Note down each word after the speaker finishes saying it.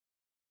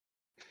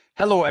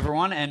Hello,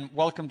 everyone, and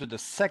welcome to the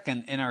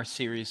second in our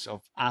series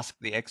of Ask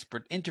the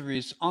Expert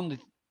interviews on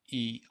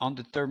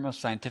the Thermo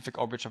Scientific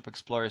Orbitrap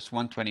Exploris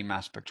 120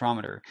 mass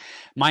spectrometer.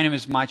 My name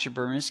is Maciej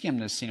Bermiński. I'm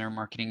the Senior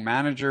Marketing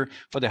Manager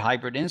for the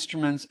hybrid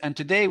instruments, and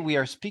today we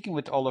are speaking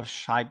with Olaf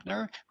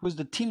Scheibner, who is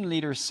the Team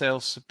Leader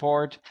Sales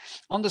Support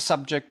on the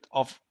subject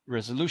of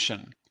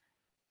resolution.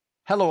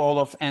 Hello,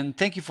 Olaf, and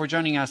thank you for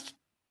joining us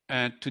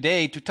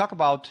today to talk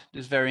about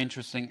this very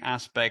interesting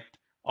aspect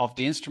of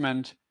the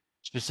instrument,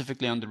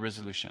 specifically on the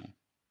resolution.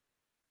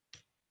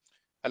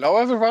 Hello,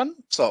 everyone.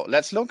 So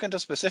let's look into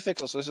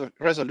specifics of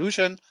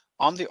resolution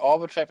on the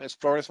Orbitrap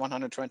Exploris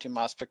 120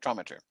 mass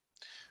spectrometer.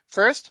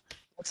 First,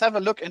 let's have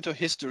a look into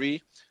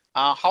history,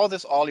 how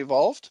this all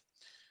evolved.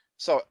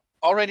 So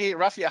already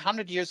roughly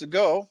 100 years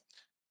ago,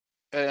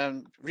 a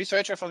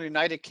researcher from the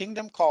United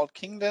Kingdom called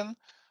Kingdon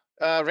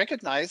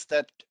recognized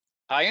that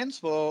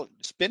ions will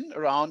spin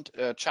around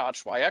a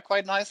charged wire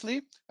quite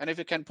nicely. And if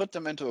you can put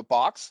them into a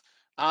box,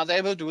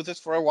 they will do this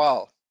for a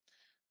while.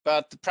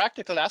 But the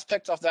practical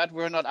aspects of that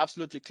were not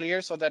absolutely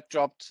clear, so that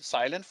dropped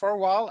silent for a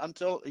while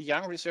until a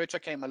young researcher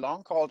came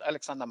along called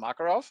Alexander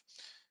Makarov,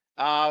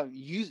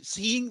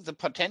 seeing the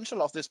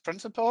potential of this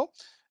principle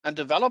and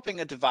developing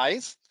a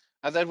device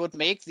that would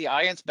make the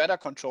ions better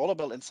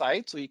controllable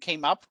inside. So he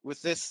came up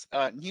with this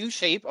new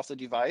shape of the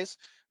device,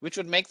 which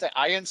would make the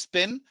ion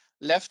spin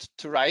left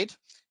to right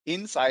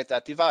inside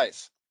that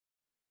device.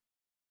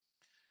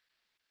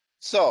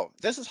 So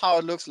this is how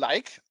it looks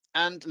like.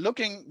 And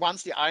looking,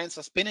 once the ions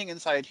are spinning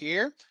inside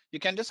here, you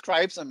can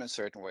describe them in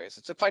certain ways.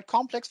 It's a quite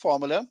complex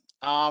formula.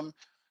 And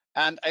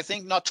I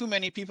think not too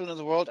many people in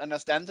the world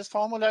understand this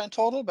formula in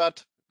total,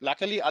 but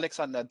luckily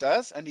Alexander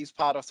does, and he's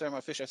part of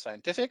Thermo Fisher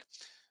Scientific.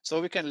 So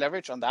we can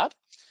leverage on that.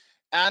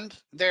 And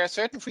there are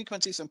certain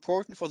frequencies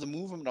important for the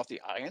movement of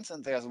the ions.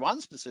 And there's one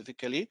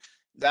specifically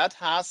that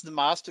has the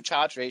mass to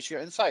charge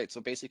ratio inside.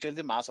 So basically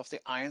the mass of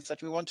the ions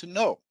that we want to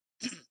know.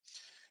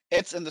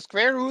 It's in the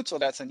square root, so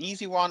that's an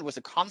easy one with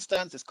a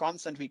constant. This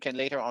constant we can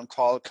later on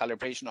call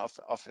calibration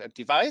of a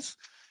device.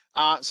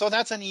 So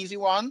that's an easy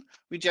one.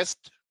 We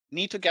just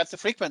need to get the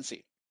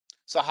frequency.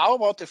 So how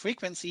about the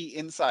frequency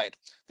inside?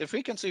 The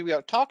frequency we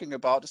are talking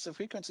about is the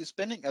frequency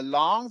spinning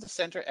along the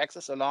center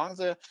axis, along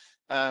the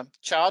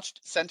charged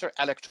center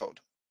electrode.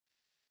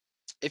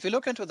 If you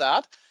look into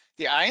that,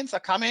 the ions are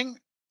coming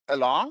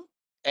along,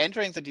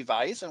 entering the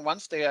device, and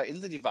once they are in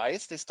the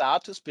device, they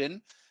start to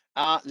spin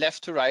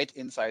left to right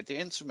inside the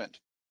instrument.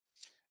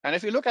 And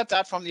if you look at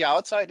that from the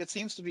outside, it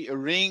seems to be a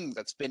ring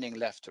that's spinning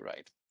left to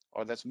right,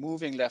 or that's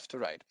moving left to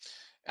right.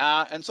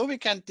 And so we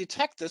can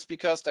detect this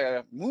because there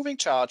are moving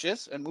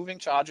charges, and moving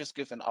charges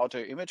give an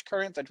outer image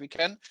current that we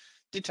can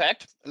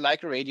detect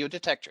like a radio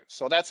detector.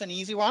 So that's an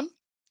easy one,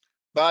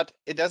 but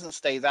it doesn't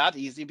stay that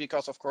easy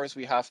because, of course,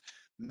 we have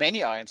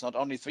many ions, not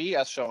only 3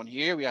 as shown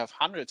here. We have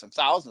hundreds and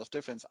thousands of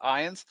different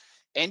ions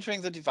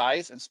entering the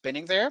device and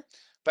spinning there.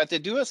 But they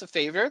do us a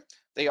favor.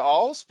 They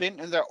all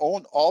spin in their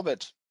own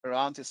orbit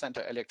around the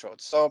center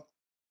electrode. So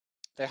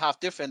they have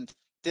different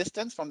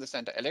distance from the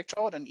center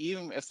electrode. And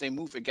even if they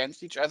move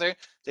against each other,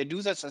 they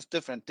do this as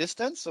different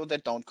distance so they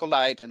don't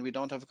collide and we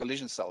don't have a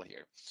collision cell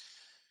here.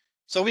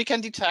 So we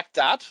can detect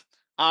that.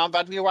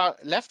 But we are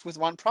left with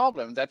one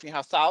problem, that we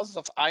have thousands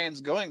of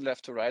ions going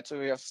left to right. So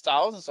we have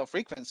thousands of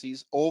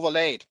frequencies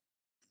overlaid.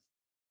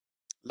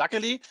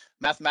 Luckily,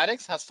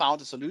 mathematics has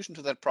found a solution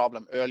to that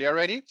problem earlier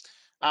already.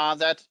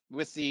 That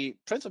with the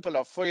principle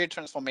of Fourier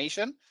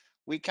transformation,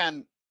 we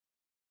can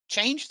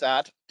change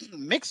that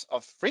mix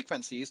of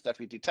frequencies that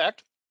we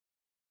detect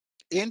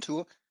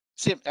into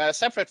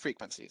separate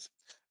frequencies.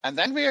 And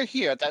then we are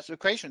here, that's the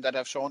equation that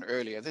I've shown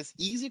earlier, this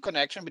easy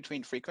connection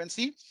between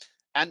frequency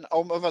and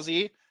M over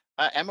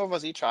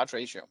Z charge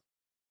ratio.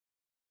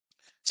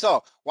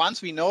 So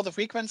once we know the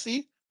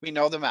frequency, we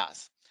know the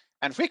mass.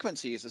 And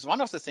frequencies is one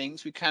of the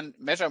things we can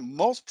measure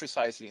most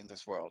precisely in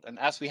this world. And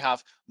as we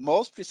have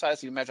most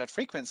precisely measured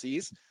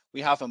frequencies,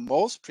 we have a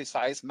most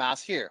precise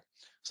mass here.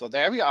 So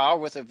there we are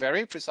with a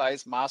very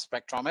precise mass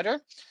spectrometer.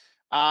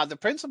 The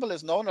principle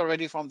is known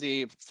already from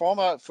the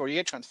former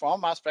Fourier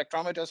transform mass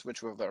spectrometers,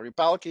 which were very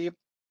bulky.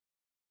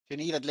 You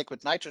needed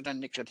liquid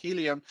nitrogen, liquid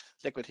helium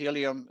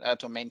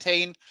to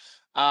maintain.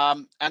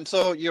 And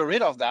so you're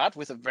rid of that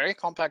with a very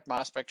compact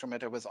mass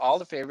spectrometer with all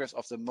the favors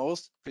of the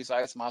most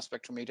precise mass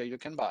spectrometer you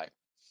can buy.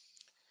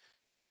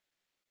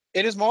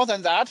 It is more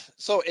than that.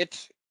 So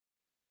it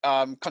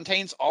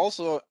contains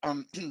also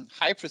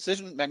high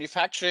precision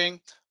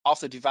manufacturing of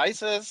the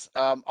devices,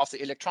 of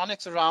the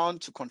electronics around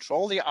to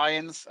control the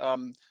ions.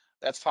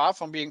 That's far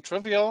from being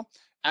trivial.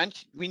 And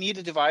we need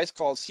a device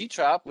called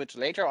C-trap, which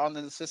later on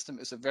in the system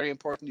is a very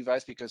important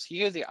device because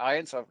here the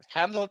ions are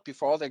handled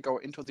before they go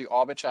into the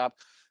Orbitrap,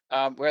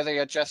 where they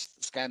are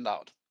just scanned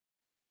out.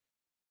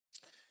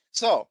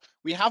 So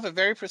we have a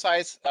very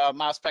precise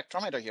mass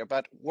spectrometer here,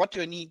 but what do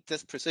you need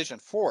this precision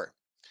for?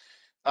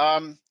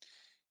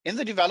 In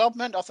the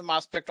development of the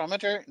mass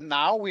spectrometer,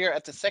 now we are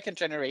at the second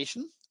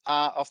generation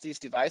of these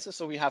devices.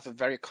 So we have a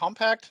very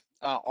compact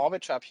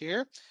Orbitrap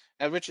here,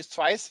 which is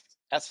twice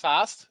as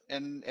fast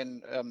in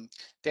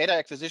data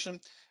acquisition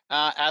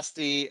as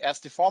the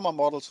former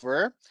models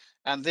were.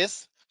 And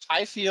this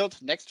high field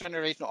next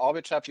generation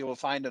Orbitrap you will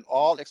find in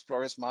all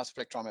Exploris mass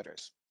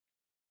spectrometers.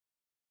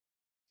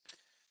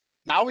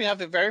 Now we have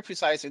a very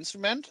precise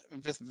instrument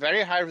with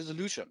very high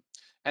resolution.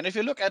 And if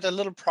you look at a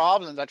little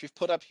problem that we've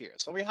put up here,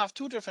 so we have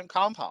two different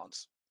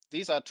compounds.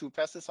 These are two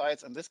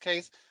pesticides in this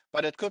case,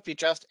 but it could be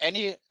just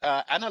any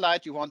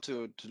analyte you want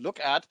to look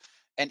at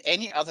and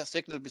any other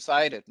signal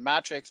beside it,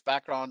 matrix,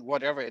 background,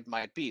 whatever it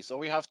might be. So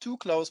we have two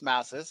close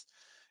masses,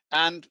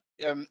 and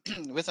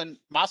with a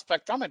mass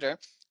spectrometer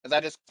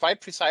that is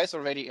quite precise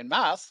already in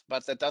mass,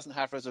 but that doesn't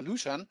have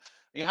resolution,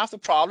 you have the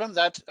problem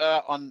that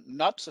on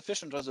not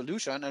sufficient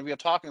resolution, and we are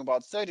talking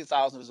about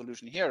 30,000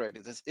 resolution here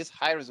already, this is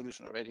high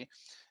resolution already,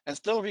 and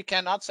still we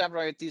cannot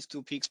separate these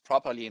two peaks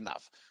properly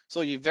enough.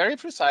 So you very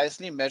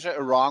precisely measure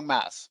a wrong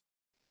mass.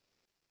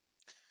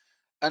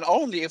 And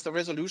only if the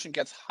resolution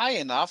gets high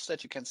enough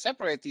that you can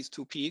separate these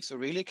two peaks, you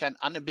really can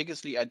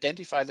unambiguously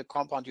identify the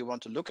compound you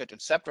want to look at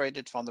and separate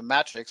it from the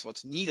matrix,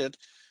 what's needed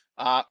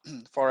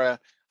for a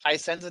high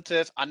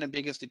sensitive,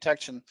 unambiguous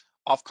detection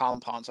of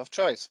compounds of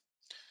choice.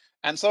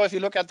 And so if you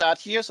look at that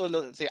here, so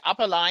the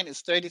upper line is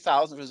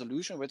 30,000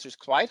 resolution, which is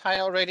quite high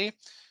already,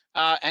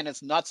 and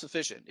it's not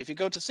sufficient. If you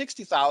go to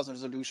 60,000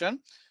 resolution,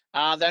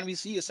 then we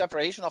see a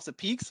separation of the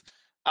peaks,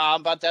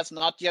 but that's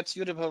not yet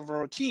suitable for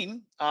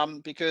routine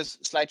because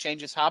slight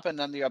changes happen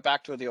and you are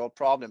back to the old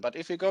problem. But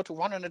if you go to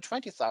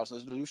 120,000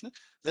 resolution,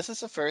 this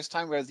is the first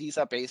time where these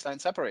are baseline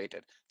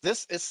separated.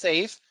 This is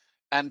safe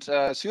and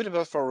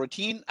suitable for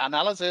routine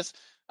analysis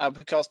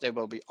because they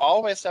will be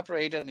always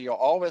separated and you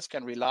always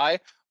can rely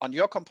on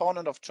your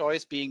component of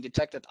choice being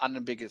detected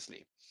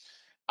unambiguously.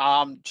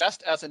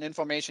 Just as an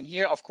information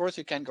here, of course,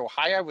 you can go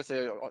higher with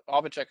the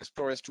Orbitrap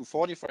Exploris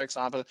 240, for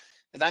example,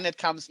 and then it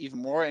comes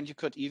even more, and you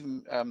could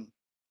even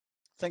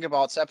think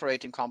about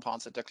separating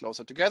compounds that are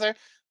closer together.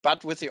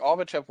 But with the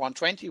Orbitrap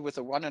 120, with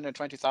the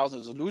 120,000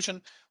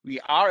 resolution, we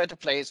are at a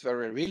place where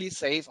we're really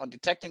safe on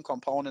detecting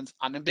components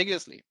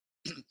unambiguously.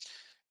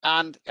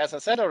 And as I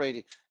said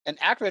already, an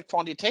accurate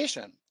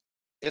quantitation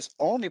is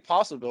only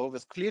possible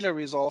with clearly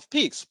resolved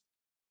peaks,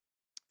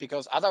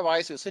 because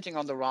otherwise you're sitting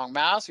on the wrong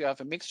mass. You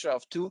have a mixture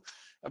of two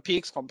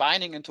peaks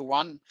combining into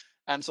one,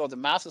 and so the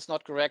mass is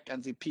not correct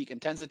and the peak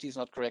intensity is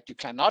not correct. You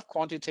cannot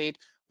quantitate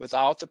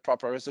without the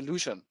proper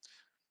resolution.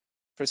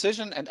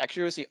 Precision and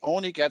accuracy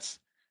only gets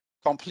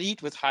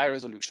complete with high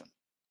resolution.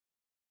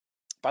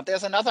 But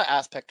there's another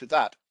aspect to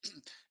that.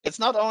 It's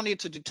not only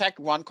to detect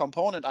one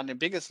component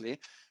unambiguously,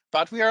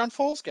 but we are on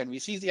full scan. We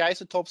see the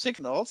isotope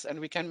signals and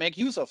we can make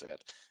use of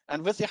it.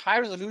 And with the high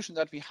resolution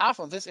that we have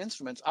on this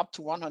instrument, up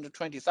to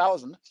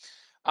 120,000,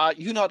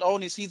 you not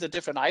only see the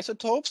different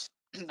isotopes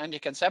and you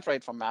can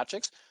separate from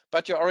matrix,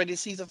 but you already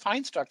see the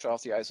fine structure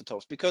of the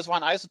isotopes, because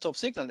one isotope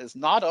signal is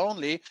not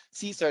only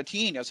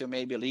C13, as you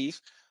may believe,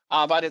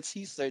 but it's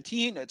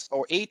C13, it's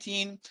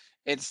O18,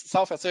 it's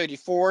sulfur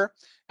 34.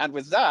 And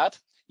with that,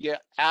 you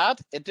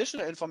add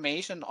additional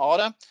information in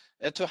order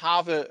to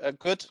have a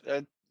good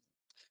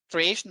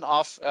creation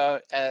of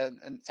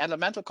an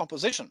elemental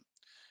composition,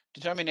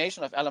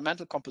 determination of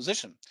elemental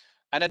composition.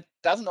 And it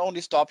doesn't only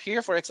stop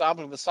here. For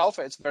example, with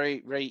sulfur, it's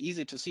very, very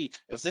easy to see.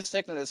 If this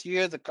signal is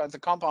here, the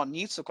compound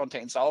needs to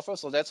contain sulfur,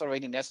 so that's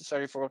already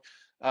necessary for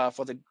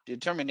the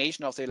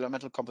determination of the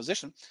elemental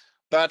composition.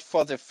 But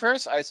for the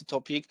first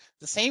isotope peak,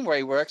 the same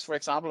way works, for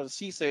example, with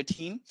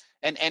C13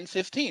 and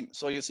N15.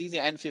 So you see the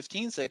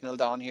N15 signal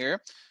down here.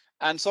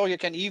 And so you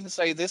can even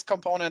say this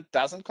component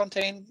doesn't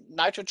contain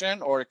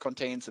nitrogen, or it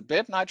contains a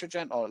bit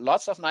nitrogen or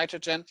lots of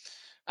nitrogen.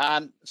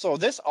 And so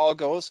this all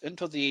goes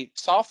into the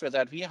software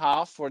that we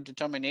have for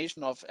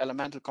determination of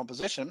elemental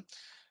composition.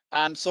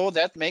 And so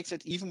that makes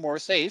it even more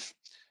safe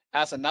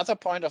as another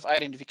point of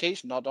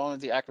identification, not only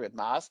the accurate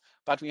mass,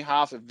 but we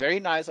have a very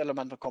nice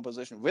elemental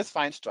composition with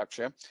fine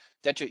structure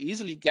that you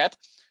easily get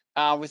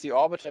with the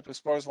Orbitrap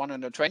Exploris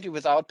 120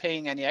 without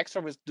paying any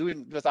extra,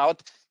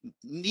 without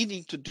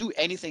needing to do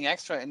anything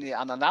extra in the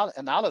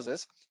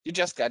analysis. You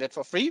just get it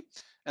for free.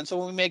 And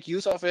so we make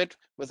use of it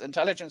with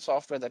intelligent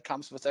software that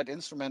comes with that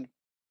instrument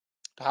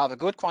to have a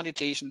good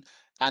quantitation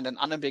and an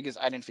unambiguous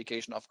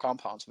identification of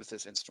compounds with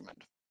this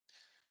instrument.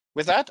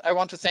 With that, I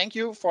want to thank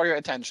you for your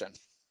attention.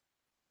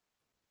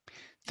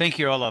 Thank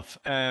you, Olaf,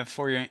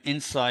 for your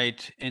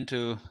insight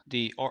into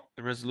the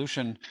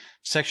resolution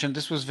section.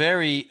 This was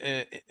very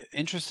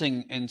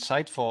interesting,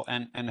 insightful,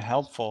 and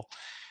helpful.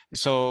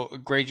 So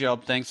great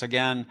job. Thanks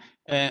again.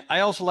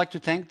 I also like to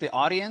thank the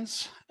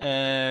audience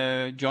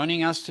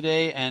joining us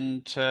today,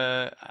 and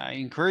I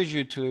encourage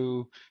you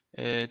to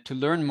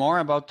learn more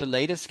about the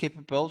latest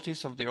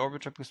capabilities of the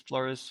Orbitrap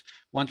Exploris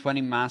 120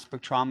 mass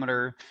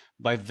spectrometer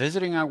by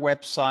visiting our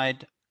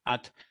website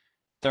at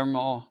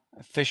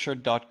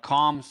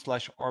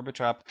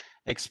thermofisher.com/Orbitrap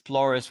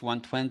Exploris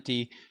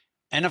 120.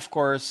 And of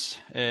course,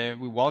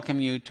 we welcome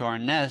you to our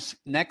next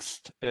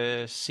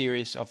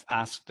series of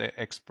Ask the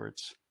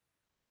Experts.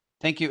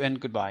 Thank you and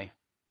goodbye.